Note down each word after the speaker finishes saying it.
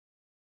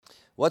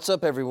What's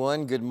up,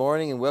 everyone? Good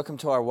morning and welcome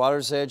to our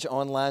Water's Edge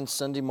online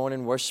Sunday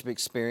morning worship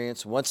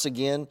experience. Once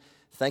again,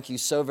 thank you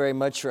so very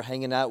much for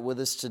hanging out with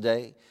us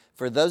today.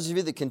 For those of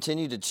you that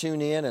continue to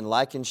tune in and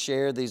like and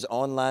share these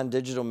online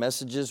digital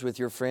messages with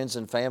your friends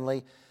and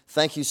family,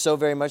 thank you so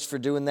very much for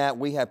doing that.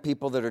 We have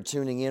people that are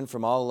tuning in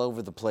from all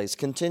over the place.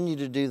 Continue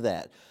to do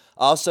that.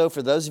 Also,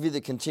 for those of you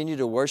that continue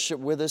to worship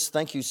with us,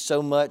 thank you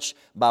so much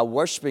by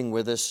worshiping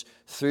with us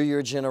through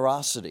your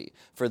generosity.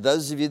 For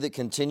those of you that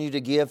continue to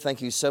give, thank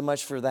you so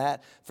much for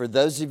that. For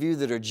those of you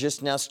that are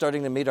just now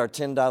starting to meet our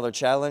 $10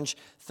 challenge,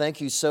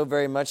 thank you so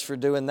very much for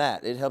doing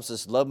that. It helps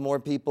us love more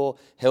people,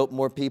 help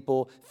more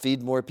people,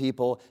 feed more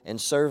people,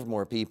 and serve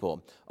more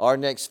people. Our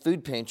next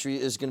food pantry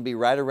is going to be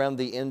right around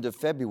the end of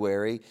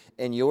February,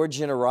 and your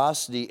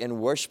generosity in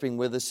worshiping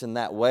with us in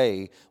that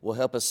way will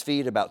help us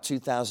feed about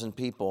 2,000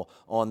 people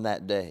on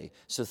that day.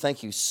 So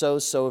thank you so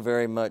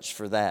very much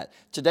for that.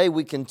 Today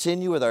we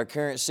continue with our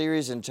current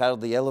series entitled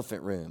The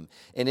Elephant Room.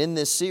 And in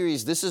this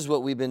series, this is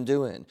what we've been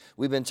doing.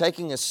 We've been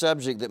taking a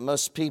subject that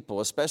most people,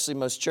 especially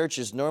most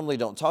churches, normally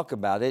don't talk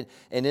about it.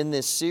 And in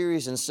this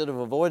series, instead of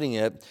avoiding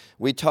it,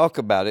 we talk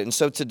about it. And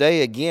so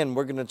today, again,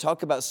 we're going to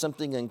talk about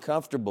something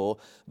uncomfortable.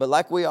 But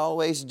like we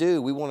always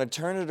do, we want to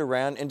turn it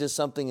around into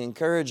something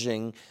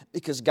encouraging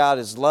because God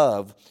is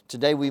love.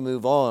 Today we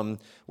move on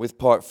with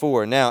part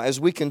 4. Now,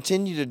 as we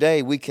continue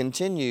today, we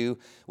continue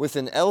with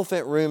an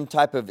elephant room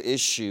type of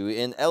issue,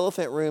 an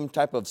elephant room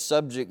type of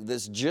subject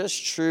that's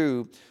just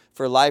true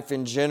for life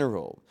in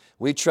general.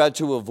 We try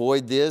to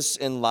avoid this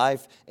in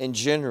life in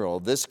general.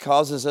 This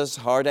causes us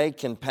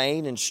heartache and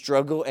pain and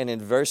struggle and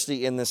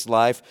adversity in this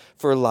life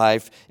for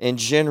life in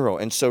general.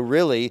 And so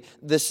really,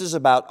 this is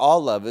about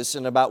all of us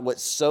and about what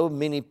so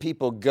many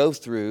people go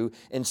through,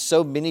 and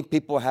so many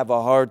people have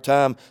a hard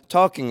time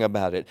talking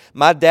about it.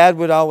 My dad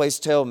would always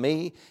tell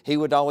me, he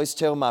would always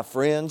tell my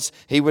friends,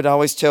 he would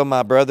always tell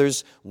my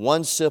brothers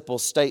one simple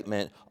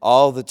statement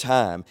all the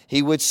time.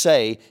 He would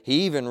say,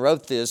 he even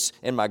wrote this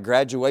in my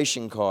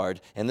graduation card,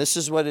 and this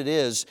is what it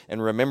is,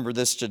 and remember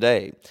this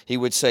today. He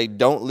would say,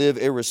 don't live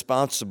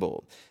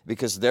irresponsible,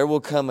 because there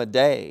will come a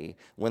day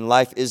when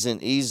life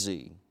isn't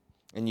easy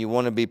and you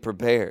want to be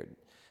prepared.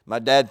 My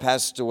dad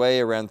passed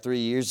away around 3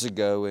 years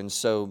ago, and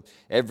so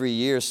every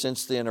year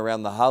since then,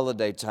 around the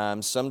holiday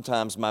time,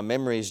 sometimes my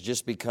memories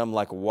just become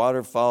like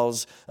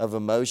waterfalls of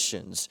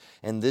emotions.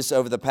 And this,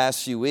 over the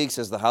past few weeks,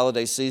 as the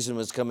holiday season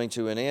was coming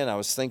to an end, I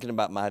was thinking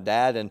about my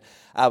dad, and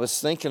I was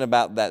thinking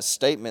about that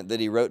statement that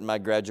he wrote in my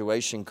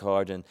graduation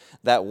card, and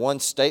that one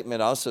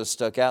statement also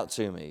stuck out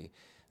to me.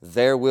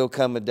 There will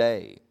come a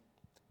day.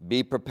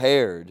 Be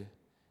prepared.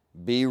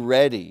 Be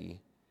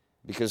ready,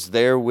 because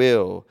there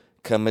will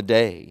come a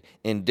day.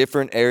 In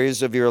different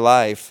areas of your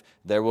life,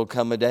 there will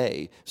come a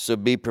day. So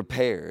be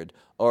prepared,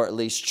 or at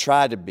least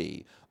try to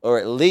be, or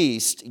at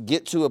least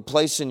get to a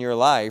place in your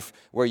life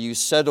where you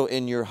settle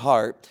in your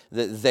heart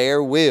that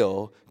there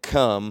will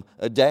come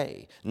a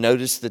day.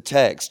 Notice the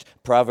text,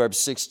 Proverbs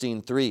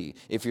 16:3.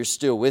 If you're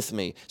still with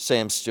me, say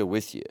I'm still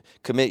with you.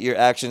 Commit your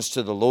actions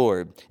to the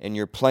Lord, and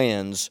your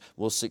plans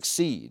will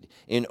succeed.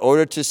 In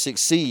order to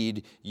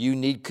succeed, you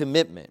need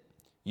commitment.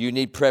 You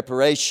need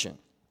preparation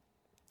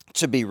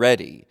to be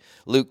ready.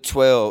 Luke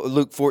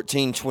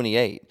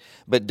 14:28.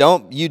 But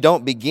you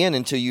don't begin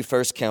until you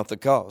first count the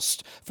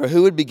cost. For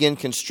who would begin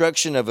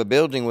construction of a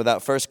building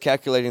without first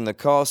calculating the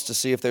cost to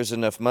see if there's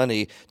enough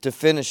money to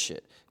finish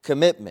it?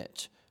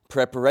 Commitment,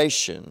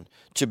 preparation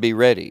to be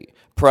ready.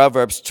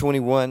 Proverbs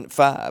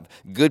 21:5.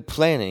 Good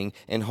planning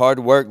and hard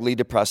work lead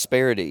to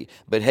prosperity,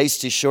 but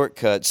hasty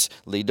shortcuts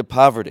lead to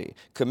poverty.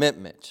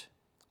 Commitment,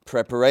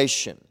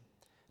 preparation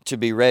to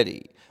be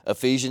ready.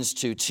 Ephesians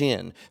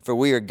 2:10, for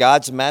we are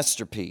God's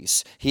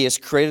masterpiece. He has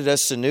created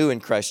us anew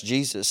in Christ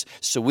Jesus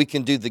so we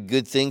can do the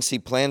good things He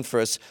planned for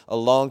us a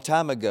long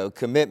time ago.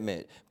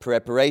 Commitment,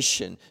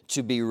 preparation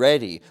to be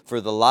ready for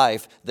the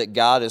life that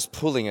God is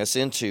pulling us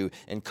into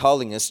and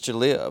calling us to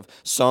live.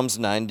 Psalms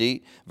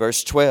 90,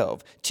 verse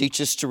 12,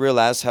 teach us to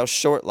realize how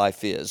short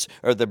life is,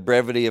 or the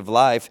brevity of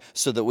life,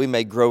 so that we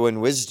may grow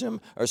in wisdom,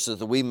 or so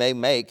that we may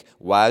make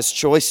wise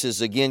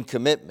choices. Again,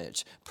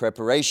 commitment,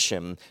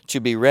 preparation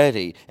to be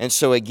ready. And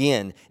so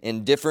again,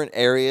 in different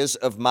areas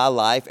of my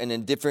life and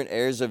in different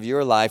areas of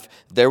your life,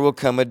 there will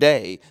come a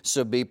day.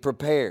 So be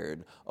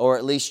prepared, or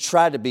at least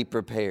try to be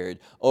prepared,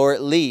 or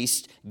at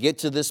least get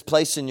to this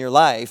place in your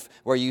life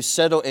where you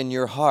settle in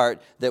your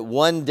heart that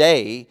one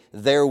day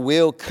there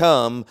will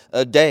come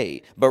a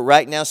day. But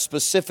right now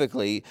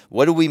specifically,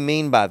 what do we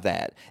mean by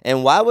that?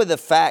 And why would the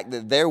fact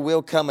that there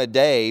will come a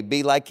day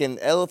be like an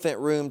elephant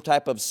room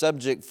type of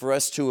subject for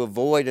us to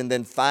avoid and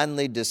then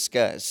finally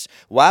discuss?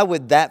 Why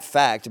would that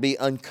fact be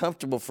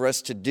uncomfortable for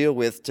us to deal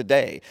with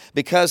today?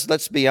 Because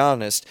let's be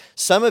honest,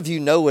 some of you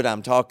know what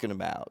I'm talking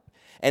about.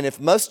 And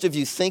if most of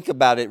you think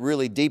about it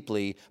really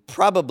deeply,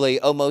 probably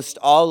almost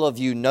all of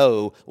you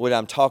know what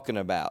I'm talking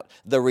about.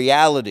 The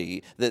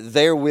reality that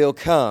there will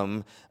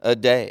come a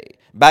day.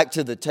 Back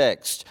to the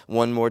text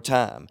one more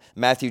time.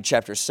 Matthew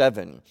chapter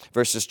 7,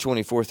 verses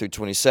 24 through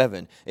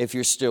 27. If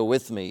you're still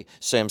with me,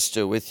 say I'm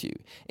still with you.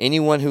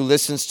 Anyone who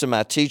listens to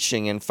my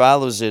teaching and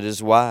follows it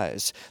is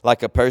wise,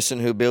 like a person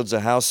who builds a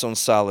house on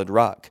solid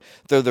rock.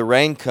 Though the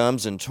rain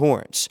comes in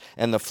torrents,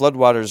 and the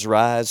floodwaters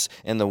rise,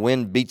 and the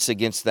wind beats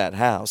against that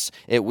house,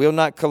 it will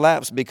not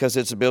collapse because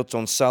it's built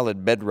on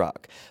solid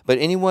bedrock. But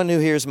anyone who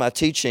hears my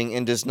teaching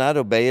and does not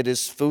obey it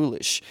is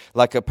foolish,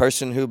 like a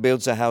person who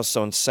builds a house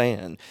on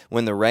sand.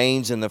 When the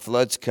rains and the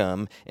floods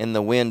come and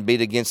the wind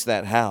beat against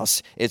that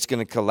house, it's going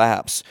to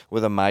collapse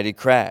with a mighty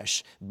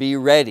crash. Be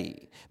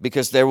ready,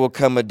 because there will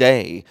come a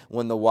day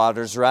when the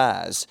waters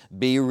rise.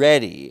 Be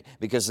ready,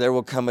 because there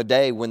will come a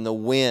day when the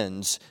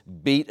winds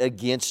beat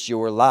against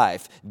your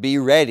life. Be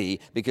ready,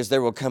 because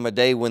there will come a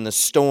day when the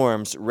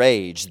storms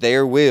rage.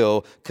 There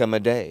will come a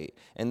day.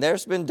 And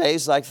there's been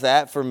days like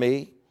that for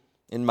me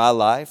in my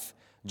life,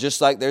 just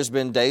like there's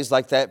been days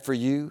like that for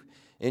you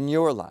in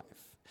your life.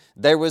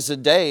 There was a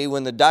day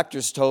when the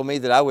doctors told me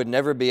that I would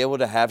never be able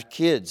to have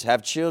kids,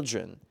 have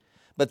children.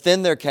 But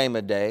then there came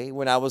a day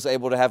when I was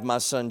able to have my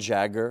son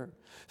Jagger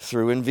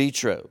through in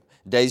vitro.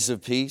 Days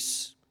of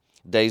peace,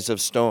 days of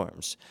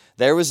storms.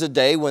 There was a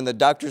day when the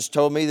doctors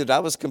told me that I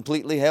was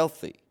completely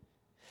healthy.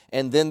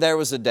 And then there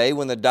was a day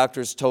when the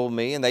doctors told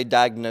me and they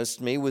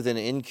diagnosed me with an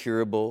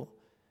incurable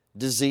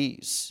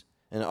disease,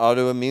 an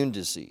autoimmune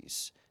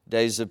disease.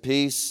 Days of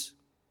peace,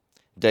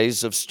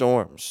 days of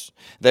storms.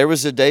 There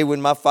was a day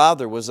when my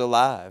father was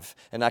alive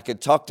and I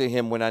could talk to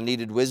him when I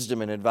needed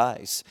wisdom and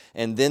advice.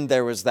 And then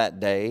there was that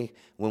day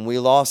when we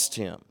lost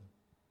him.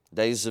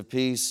 Days of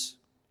peace,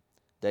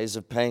 days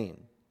of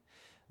pain.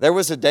 There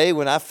was a day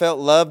when I felt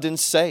loved and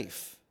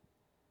safe.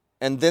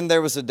 And then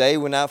there was a day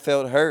when I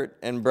felt hurt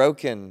and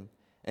broken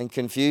and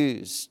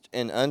confused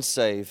and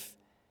unsafe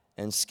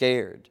and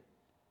scared.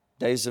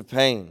 Days of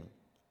pain,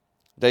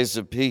 days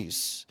of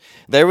peace.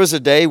 There was a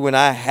day when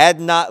I had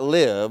not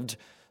lived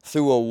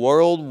through a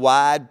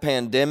worldwide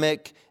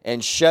pandemic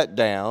and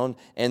shutdown,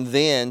 and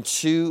then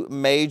 2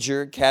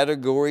 major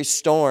category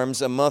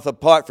storms a month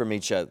apart from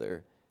each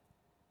other.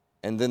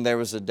 And then there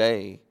was a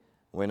day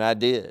when I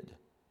did.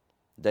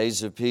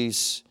 Days of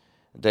peace,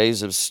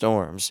 days of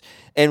storms.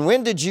 And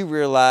when did you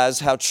realize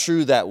how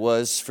true that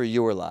was for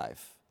your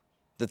life?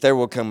 That there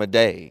will come a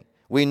day.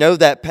 We know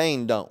that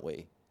pain, don't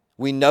we?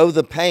 We know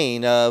the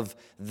pain of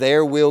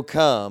there will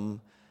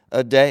come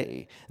a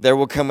day. There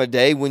will come a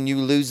day when you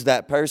lose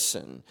that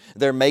person.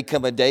 There may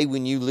come a day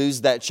when you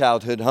lose that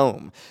childhood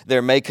home.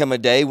 There may come a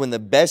day when the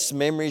best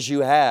memories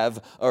you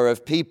have are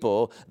of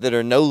people that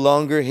are no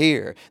longer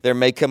here. There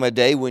may come a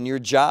day when your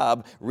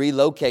job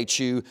relocates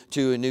you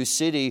to a new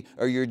city,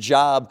 or your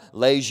job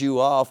lays you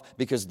off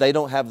because they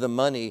don't have the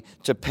money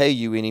to pay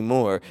you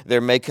anymore.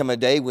 There may come a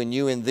day when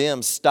you and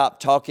them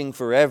stop talking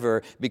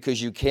forever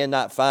because you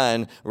cannot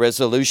find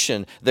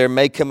resolution. There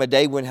may come a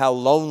day when how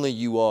lonely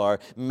you are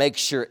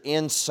makes your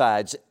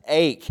insides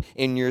ache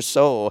in your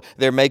soul.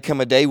 There may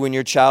come a day when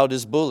your child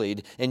is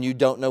bullied and you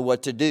don't know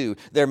what to do.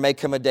 There may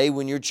come a day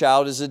when your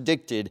child is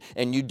addicted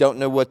and you don't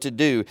know what to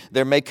do.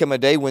 There may come a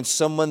day when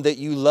someone that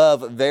you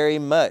love very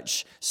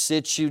much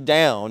sits you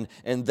down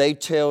and they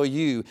tell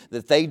you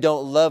that they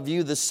don't love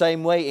you the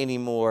same way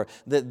anymore,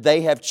 that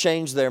they have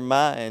changed their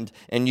mind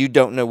and you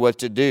don't know what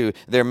to do.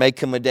 There may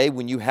come a day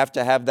when you have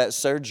to have that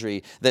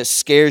surgery that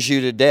scares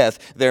you to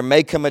death. There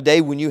may come a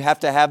day when you have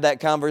to have that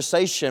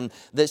conversation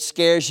that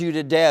scares you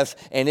to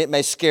death, and it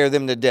may scare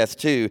them to death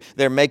too.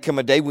 There may come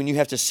a day when you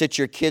have to sit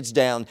your kids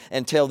down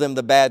and tell them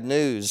the bad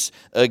news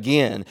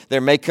again.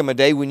 There may come a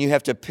day when you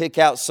have to pick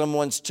out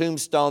someone's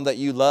tombstone that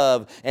you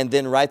love and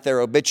then write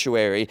their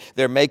obituary.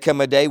 There may come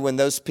a day when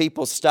those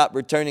people stop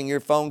returning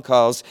your phone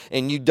calls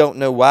and you don't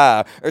know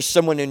why, or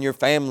someone in your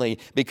family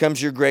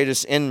becomes your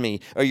greatest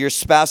enemy, or your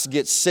spouse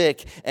gets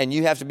sick and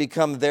you have to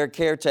become their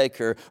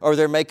caretaker, or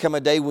there may come a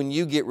day when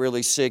you get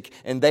really sick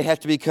and they have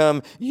to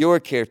become your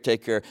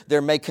caretaker.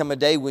 There may come a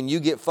day when you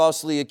get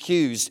falsely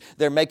accused.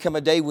 There may come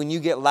a day when you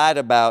get lied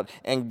about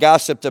and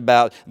gossiped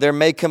about. There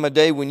may come a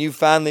day when you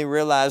finally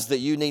realize that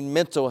you need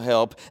mental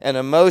help and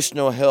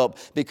emotional help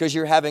because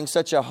you're having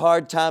such a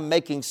hard time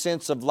making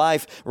sense of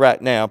life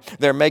right now.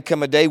 There may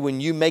come a day when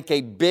you make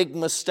a big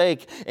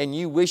mistake and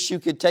you wish you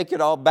could take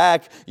it all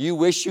back. You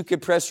wish you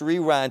could press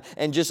rewind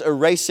and just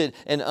erase it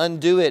and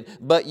undo it,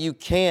 but you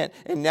can't.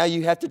 And now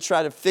you have to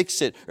try to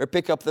fix it or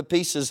pick up the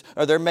pieces.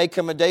 Or there may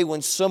come a day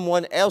when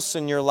someone else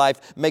in your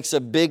life makes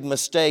a big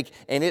mistake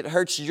and it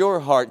hurts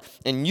your heart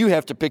and you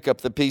have to pick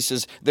up the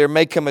pieces. There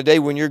may come a day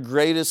when your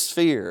greatest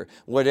fear,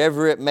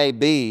 whatever it may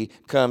be,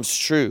 comes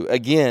true.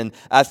 Again,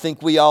 I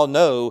think we all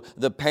know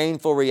the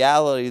painful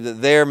reality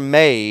that there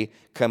may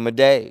come a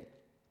day.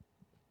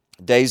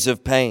 Days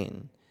of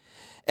pain.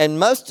 And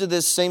most of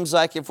this seems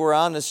like, if we're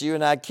honest, you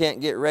and I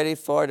can't get ready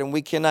for it and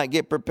we cannot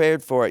get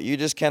prepared for it. You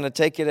just kind of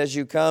take it as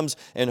you comes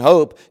and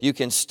hope you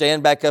can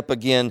stand back up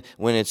again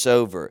when it's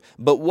over.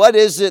 But what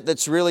is it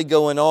that's really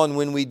going on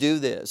when we do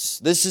this?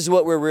 This is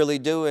what we're really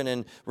doing,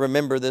 and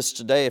remember this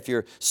today. If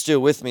you're still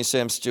with me, say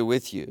I'm still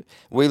with you.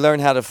 We learn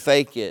how to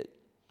fake it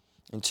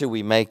until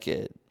we make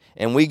it.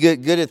 And we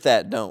get good at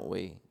that, don't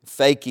we?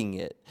 Faking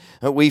it.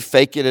 We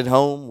fake it at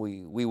home.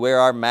 We wear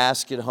our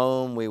mask at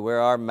home. We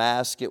wear our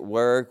mask at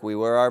work. We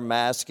wear our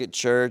mask at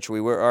church. We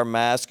wear our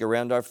mask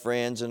around our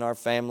friends and our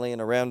family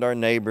and around our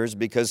neighbors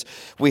because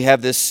we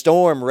have this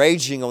storm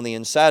raging on the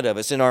inside of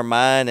us in our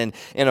mind and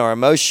in our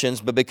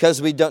emotions. But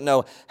because we don't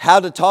know how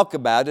to talk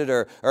about it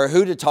or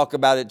who to talk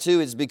about it to,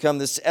 it's become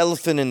this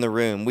elephant in the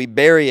room. We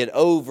bury it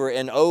over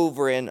and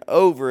over and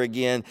over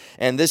again.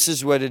 And this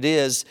is what it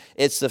is.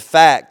 It's the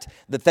fact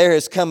that there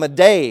has come a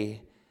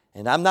day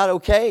and I'm not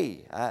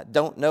okay. I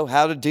don't know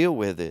how to deal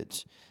with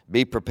it.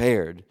 Be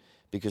prepared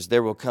because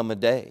there will come a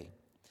day.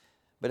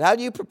 But how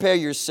do you prepare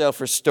yourself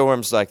for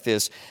storms like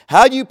this?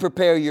 How do you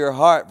prepare your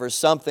heart for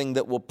something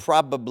that will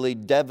probably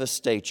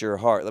devastate your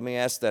heart? Let me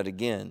ask that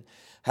again.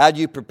 How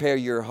do you prepare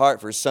your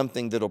heart for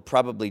something that will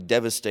probably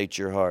devastate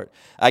your heart?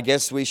 I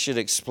guess we should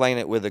explain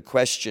it with a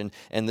question,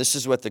 and this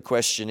is what the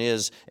question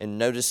is. And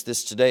notice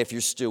this today. If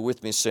you're still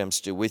with me, say I'm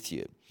still with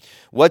you.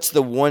 What's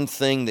the one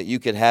thing that you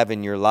could have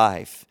in your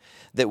life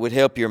that would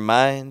help your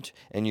mind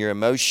and your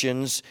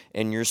emotions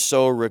and your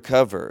soul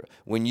recover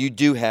when you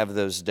do have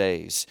those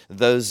days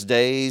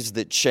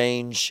that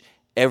change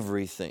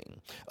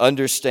everything?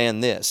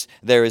 Understand this.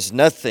 There is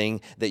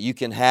nothing that you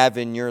can have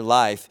in your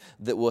life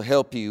that will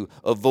help you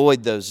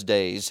avoid those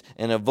days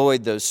and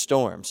avoid those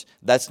storms.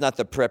 That's not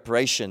the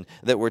preparation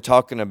that we're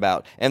talking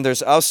about. And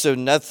there's also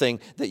nothing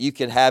that you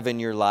can have in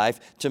your life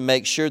to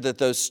make sure that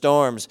those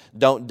storms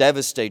don't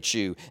devastate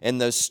you and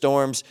those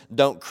storms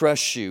don't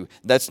crush you.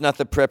 That's not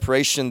the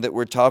preparation that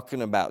we're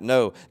talking about.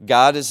 No,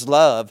 God is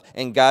love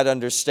and God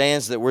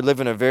understands that we're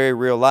living a very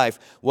real life.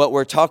 What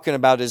we're talking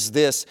about is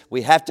this.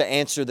 We have to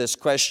answer this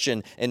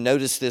question and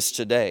notice this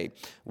today.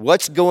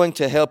 What's going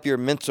to help your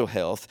mental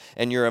health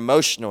and your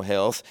emotional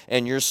health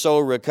and your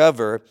soul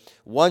recover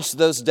once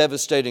those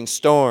devastating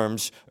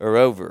storms are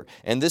over?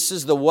 And this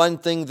is the one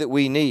thing that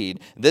we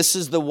need. This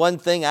is the one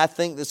thing I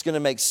think that's going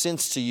to make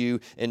sense to you.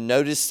 And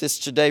notice this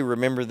today.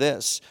 Remember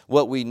this.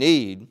 What we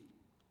need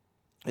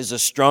is a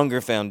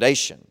stronger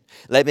foundation.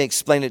 Let me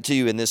explain it to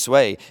you in this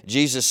way.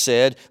 Jesus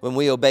said, when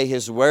we obey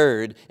His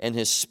Word and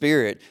His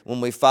Spirit,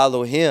 when we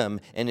follow Him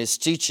and His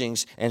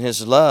teachings and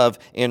His love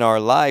in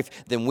our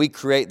life, then we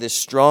create this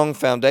strong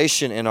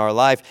foundation in our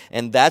life.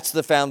 And that's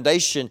the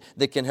foundation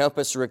that can help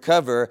us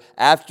recover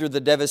after the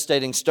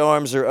devastating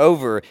storms are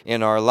over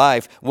in our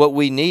life. What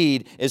we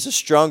need is a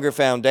stronger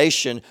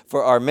foundation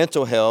for our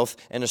mental health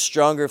and a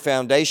stronger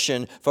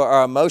foundation for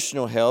our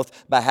emotional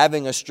health by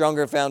having a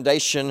stronger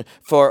foundation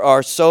for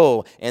our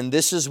soul. And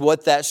this is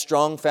what that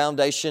strong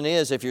foundation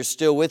is. If you're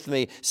still with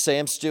me, say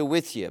I'm still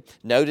with you.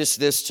 Notice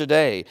this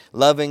today.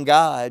 Loving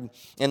God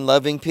and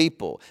loving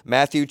people.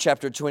 Matthew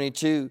chapter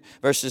 22,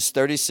 verses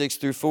 36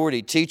 through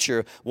 40.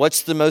 Teacher,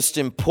 what's the most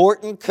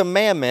important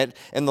commandment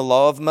in the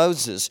law of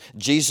Moses?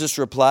 Jesus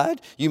replied,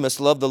 you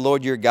must love the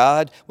Lord your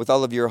God with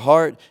all of your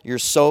heart, your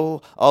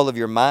soul, all of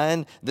your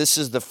mind. This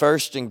is the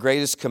first and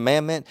greatest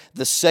commandment.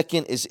 The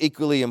second is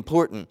equally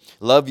important.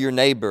 Love your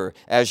neighbor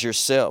as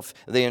yourself.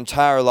 The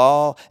entire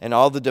law and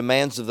all the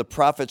demands of the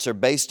prophets are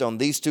based on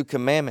these two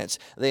commandments.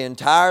 The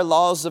entire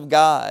laws of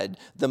God,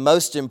 the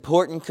most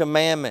important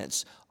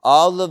commandments,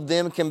 all of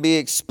them can be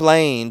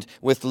explained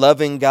with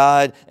loving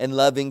God and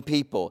loving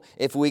people.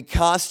 If we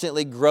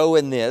constantly grow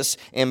in this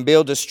and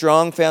build a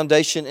strong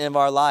foundation in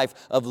our life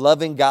of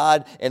loving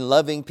God and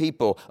loving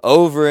people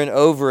over and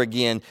over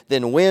again,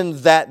 then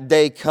when that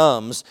day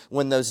comes,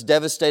 when those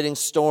devastating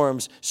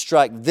storms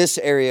strike this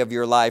area of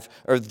your life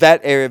or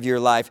that area of your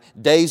life,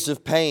 days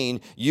of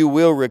pain, you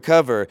will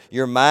recover.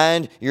 Your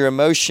mind, your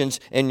emotions,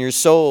 and your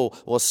soul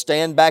will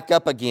stand back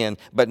up again.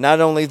 But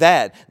not only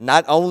that,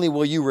 not only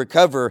will you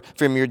recover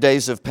from your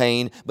days of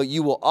pain, but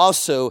you will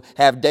also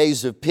have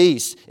days of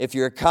peace if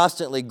you're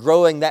constantly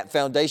growing that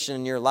foundation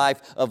in your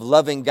life of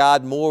loving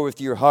God more with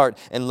your heart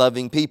and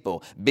loving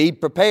people. Be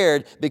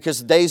prepared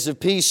because days of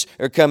peace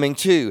are coming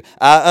too.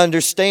 I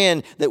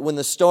understand that when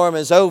the storm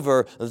is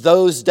over,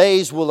 those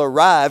days will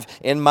arrive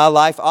in my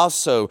life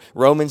also.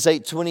 Romans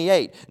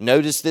 8:28.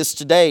 Notice this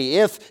today.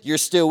 If you're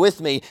still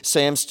with me,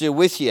 say I'm still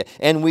with you.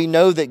 And we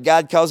know that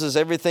God causes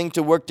everything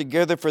to work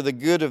together for the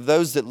good of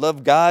those that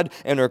love God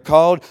and are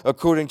called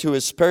according to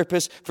His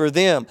purpose for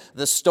them.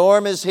 The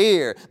storm is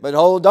here, but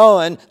hold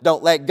on.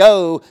 Don't let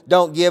go.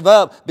 Don't give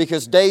up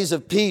because days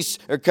of peace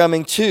are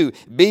coming too.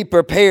 Be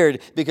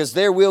prepared because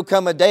there will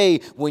come a day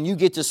when you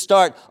get to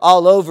start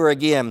all over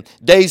again.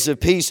 Days of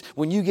peace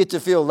when you get to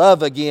feel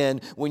love again,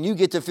 when you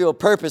get to feel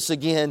purpose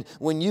again,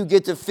 when you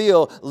get to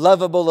feel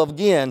lovable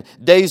again.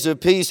 Days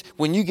of peace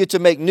when you get to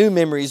make new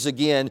memories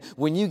again,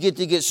 when you get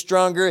to get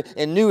stronger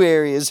in new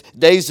areas.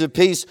 Days of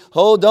peace.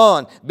 Hold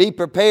on. Be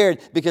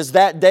prepared because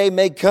that day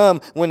may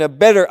come when a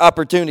better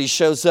opportunity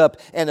shows up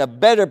and a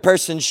better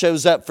person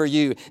shows up for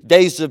you.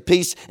 Days of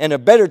peace and a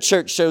better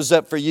church shows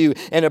up for you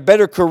and a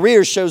better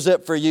career shows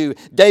up for you.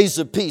 Days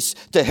of peace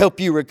to help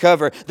you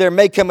recover. There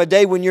may come a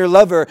day when your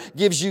lover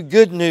gives you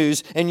good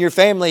news and your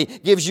family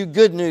gives you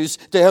good news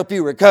to help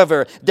you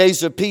recover.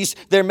 Days of peace.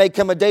 There may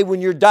come a day when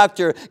your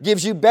doctor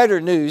gives you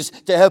better news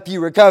to help you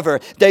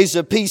recover. Days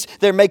of peace.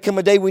 There may come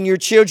a day when your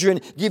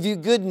children give you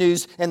good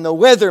news and the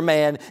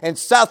weatherman in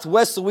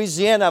Southwest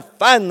Louisiana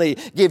finally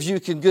gives you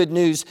good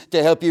news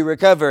to help you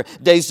recover.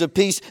 Days of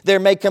peace. There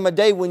may come a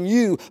day when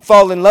you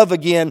fall in love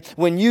again,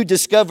 when you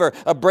discover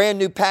a brand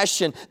new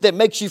passion that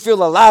makes you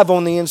feel alive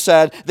on the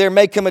inside. There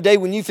may come a day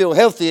when you feel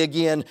healthy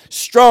again,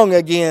 strong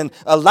again,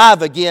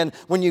 alive again,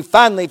 when you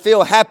finally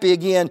feel happy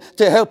again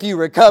to help you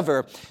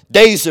recover.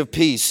 Days of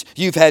peace.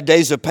 You've had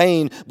days of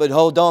pain, but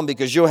hold on,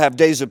 because you'll have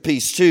days of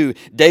peace too.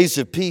 Days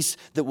of peace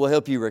that will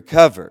help you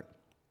recover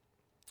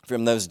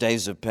from those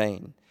days of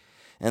pain.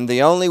 And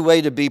the only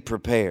way to be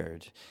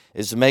prepared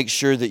is to make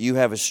sure that you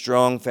have a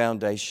strong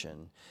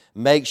foundation.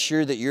 Make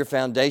sure that your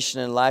foundation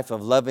in life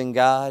of loving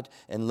God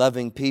and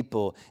loving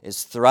people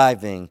is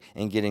thriving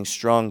and getting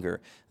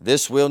stronger.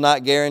 This will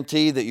not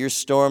guarantee that your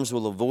storms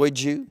will avoid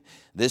you.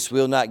 This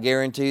will not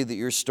guarantee that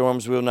your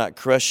storms will not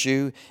crush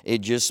you.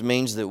 It just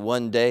means that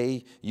one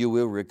day you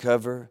will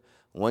recover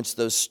once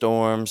those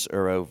storms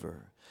are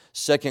over.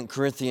 2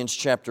 Corinthians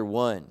chapter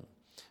 1,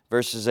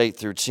 verses 8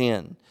 through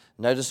 10.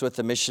 Notice what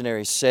the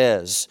missionary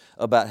says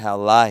about how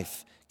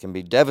life can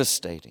be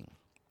devastating.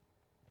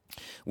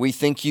 We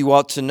think you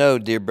ought to know,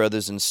 dear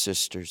brothers and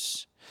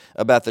sisters,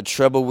 about the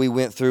trouble we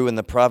went through in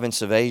the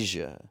province of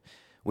Asia.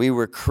 We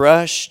were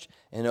crushed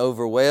and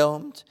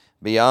overwhelmed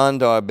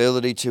beyond our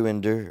ability to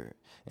endure,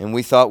 and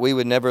we thought we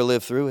would never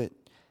live through it.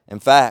 In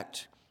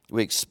fact,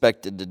 we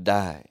expected to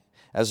die.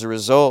 As a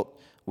result,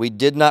 we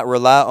did not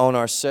rely on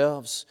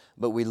ourselves,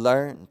 but we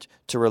learned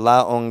to rely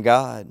on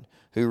God,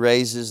 who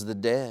raises the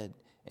dead.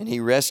 And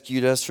He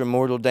rescued us from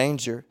mortal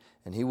danger,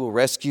 and He will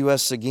rescue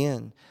us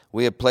again.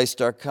 We have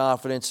placed our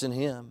confidence in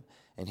Him,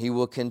 and He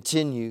will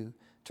continue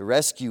to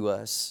rescue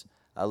us.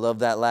 I love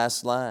that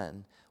last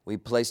line. We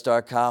placed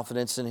our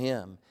confidence in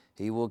Him.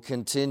 He will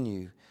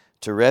continue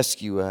to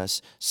rescue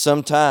us.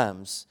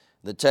 Sometimes,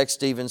 the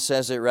text even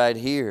says it right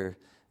here,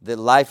 that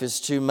life is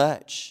too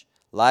much.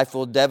 Life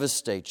will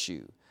devastate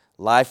you.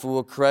 Life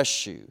will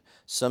crush you.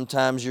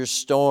 Sometimes your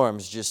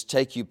storms just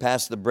take you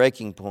past the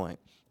breaking point.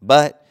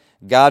 But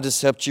God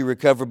has helped you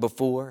recover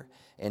before,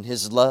 and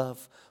His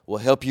love will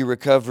help you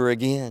recover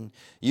again.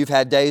 You've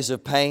had days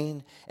of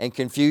pain and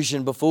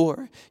confusion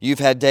before. You've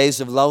had days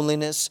of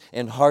loneliness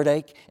and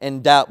heartache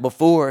and doubt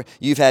before.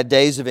 You've had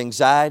days of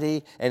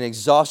anxiety and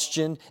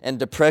exhaustion and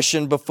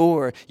depression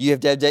before.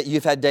 You've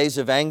had days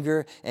of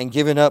anger and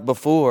giving up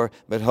before.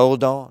 But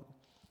hold on,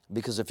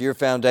 because if your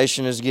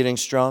foundation is getting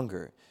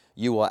stronger,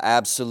 you will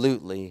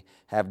absolutely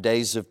have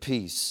days of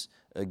peace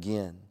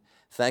again.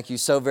 Thank you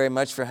so very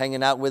much for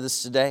hanging out with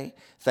us today.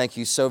 Thank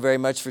you so very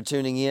much for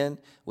tuning in.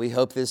 We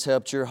hope this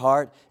helped your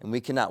heart, and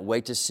we cannot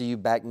wait to see you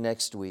back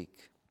next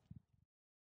week.